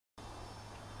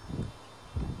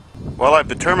Well, I've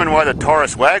determined why the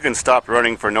Taurus wagon stopped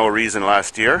running for no reason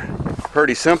last year.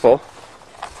 Pretty simple.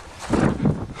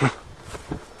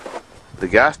 The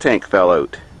gas tank fell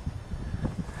out.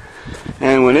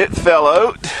 And when it fell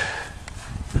out,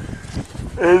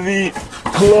 the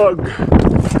plug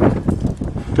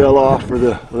fell off for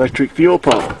the electric fuel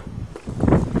pump.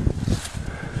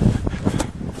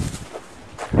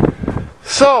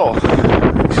 So,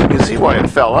 you can see why it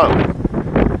fell out.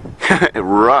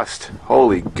 Rust.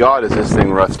 Holy God, is this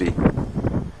thing rusty.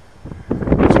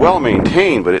 It's well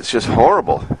maintained, but it's just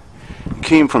horrible. It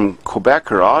came from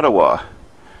Quebec or Ottawa.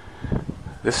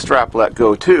 This strap let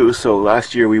go too, so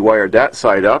last year we wired that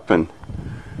side up, and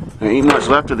there ain't much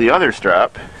left of the other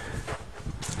strap.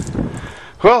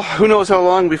 Well, who knows how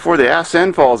long before the ass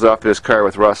end falls off this car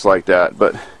with rust like that,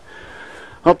 but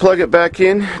I'll plug it back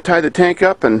in, tie the tank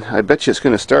up, and I bet you it's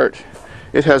going to start.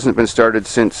 It hasn't been started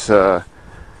since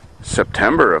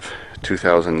September of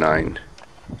 2009.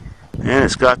 And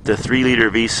it's got the 3-liter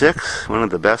V6, one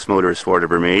of the best motors Ford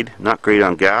ever made. Not great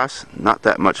on gas, not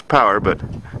that much power, but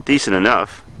decent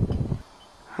enough.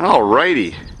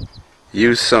 Alrighty.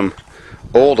 Used some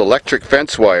old electric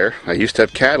fence wire. I used to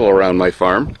have cattle around my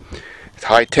farm. It's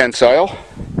high tensile.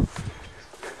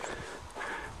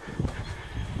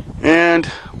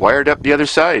 And wired up the other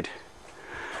side.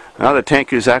 Now the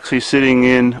tank is actually sitting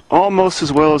in almost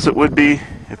as well as it would be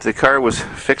if the car was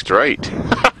fixed right.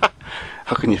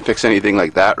 How can you fix anything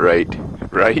like that right?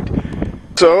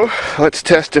 So, let's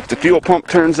test if the fuel pump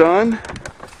turns on.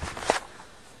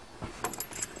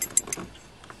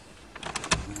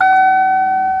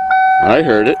 I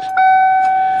heard it.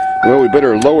 Well, we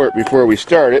better lower it before we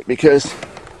start it because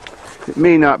it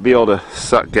may not be able to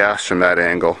suck gas from that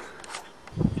angle.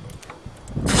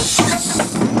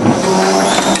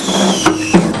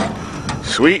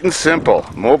 Sweet and simple,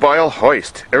 mobile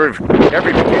hoist. Every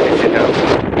beginner should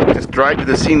have. Just drive to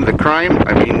the scene of the crime,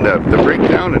 the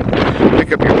breakdown, and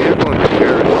pick up your vehicle and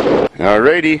repair it.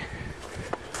 Alrighty.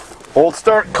 Old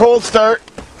start, cold start.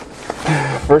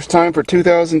 First time for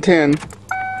 2010.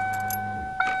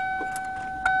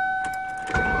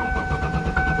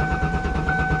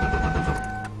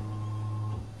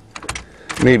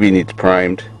 Maybe needs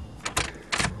primed.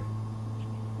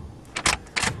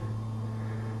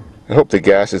 I hope the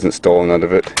gas isn't stolen out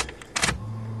of it.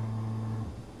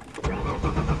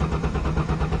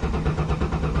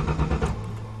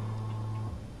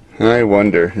 I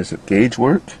wonder, does the gauge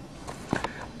work?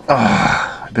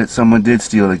 Ah, I bet someone did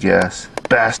steal the gas.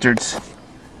 Bastards.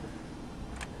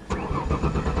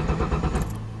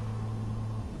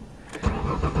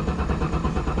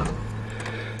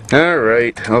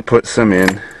 Alright, I'll put some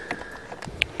in.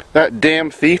 That damn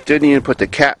thief didn't even put the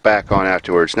cap back on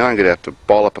afterwards. Now I'm going to have to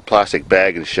ball up a plastic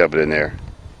bag and shove it in there.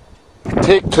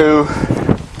 Take two.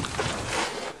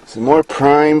 Some more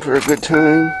prime for a good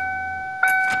time.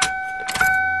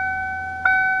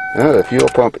 Oh, the fuel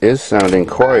pump is sounding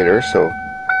quieter, so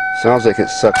sounds like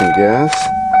it's sucking gas.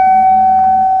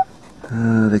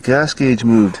 The gas gauge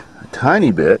moved a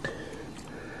tiny bit.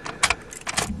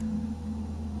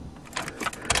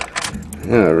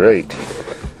 Alright.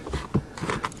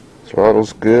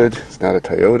 Throttle's good. It's not a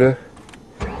Toyota.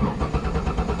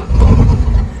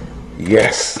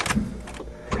 Yes.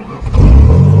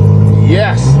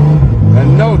 Yes!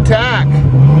 And no tack!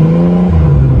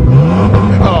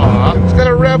 Aw, it's got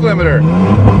a rev limiter.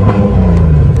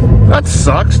 That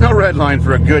sucks. No red line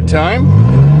for a good time.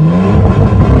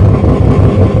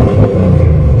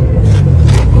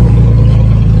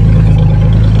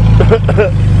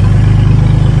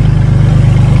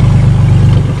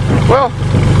 Well,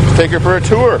 let's take her for a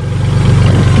tour.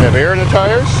 Have air in the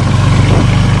tires?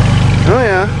 Oh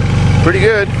yeah, pretty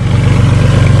good.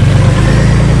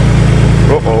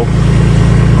 Uh-oh.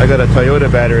 I got a Toyota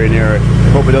battery in there. I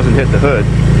hope it doesn't hit the hood.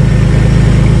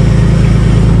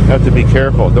 Have to be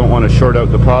careful. Don't want to short out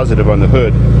the positive on the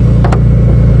hood.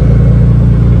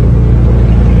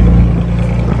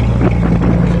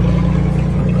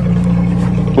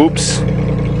 Oops.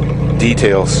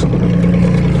 Details.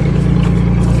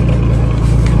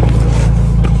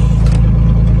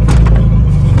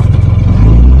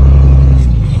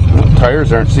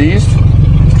 Tires aren't seized.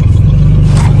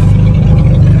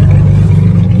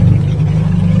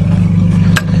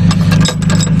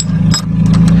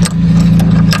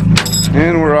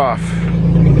 And we're off.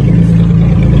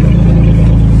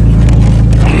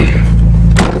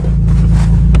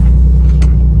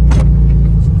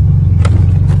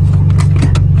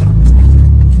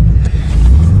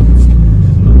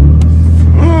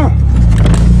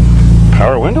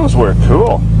 Power windows work,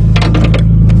 cool.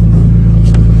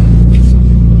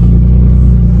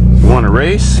 Want to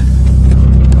race?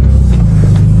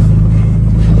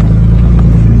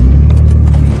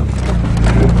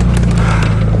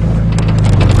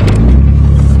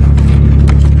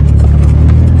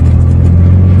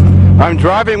 I'm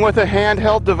driving with a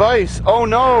handheld device. Oh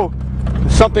no!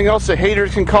 Something else the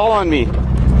haters can call on me.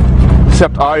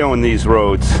 Except I own these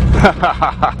roads.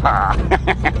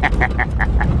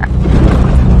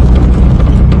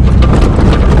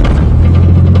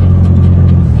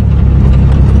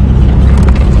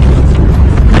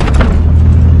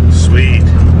 Sweet.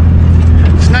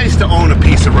 It's nice to own a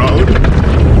piece of road.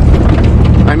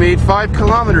 I made 5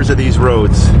 kilometers of these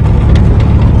roads.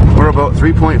 We're about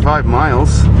 3.5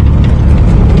 miles.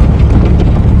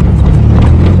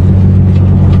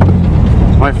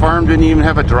 My farm didn't even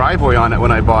have a driveway on it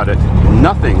when I bought it.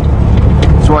 Nothing.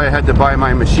 That's why I had to buy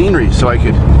my machinery so I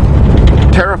could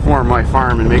terraform my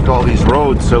farm and make all these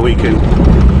roads so we can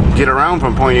get around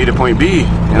from point A to point B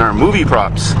in our movie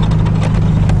props.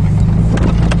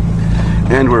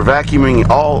 And we're vacuuming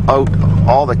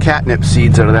all the catnip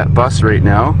seeds out of that bus right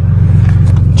now,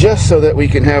 just so that we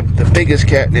can have the biggest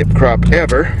catnip crop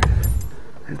ever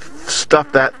and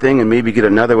stuff that thing and maybe get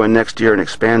another one next year and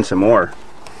expand some more.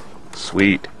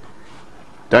 Sweet.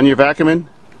 Done your vacuuming?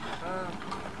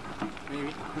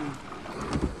 Maybe.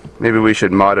 Maybe we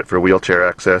should mod it for wheelchair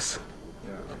access.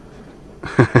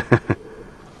 Yeah.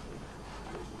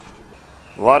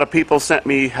 A lot of people sent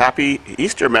me happy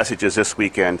Easter messages this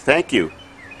weekend. Thank you.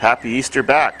 Happy Easter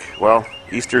back. Well,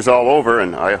 Easter's all over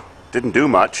and I didn't do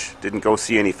much. Didn't go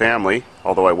see any family,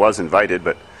 although I was invited,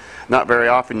 but not very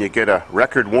often you get a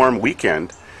record warm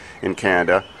weekend in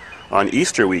Canada on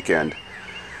Easter weekend.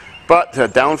 But the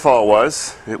downfall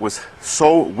was, it was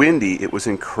so windy, it was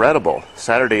incredible.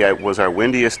 Saturday was our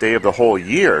windiest day of the whole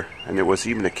year, and there was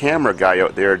even a camera guy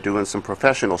out there doing some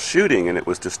professional shooting, and it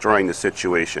was destroying the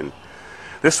situation.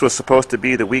 This was supposed to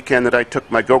be the weekend that I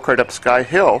took my go-kart up Sky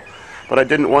Hill, but I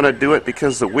didn't want to do it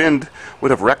because the wind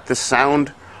would have wrecked the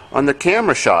sound on the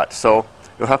camera shot, so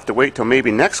you'll have to wait till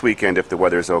maybe next weekend if the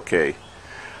weather's okay.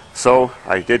 So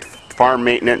I did farm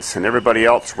maintenance and everybody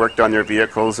else worked on their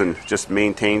vehicles and just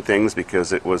maintained things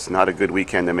because it was not a good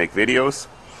weekend to make videos,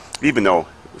 even though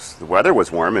the weather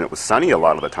was warm and it was sunny a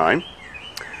lot of the time.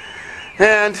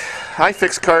 And I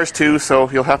fix cars too, so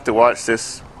you'll have to watch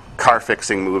this car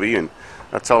fixing movie, and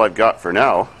that's all I've got for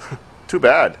now. Too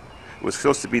bad. It was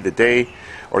supposed to be the day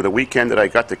or the weekend that I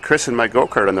got to christen my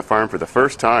go-kart on the farm for the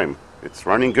first time. It's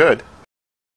running good.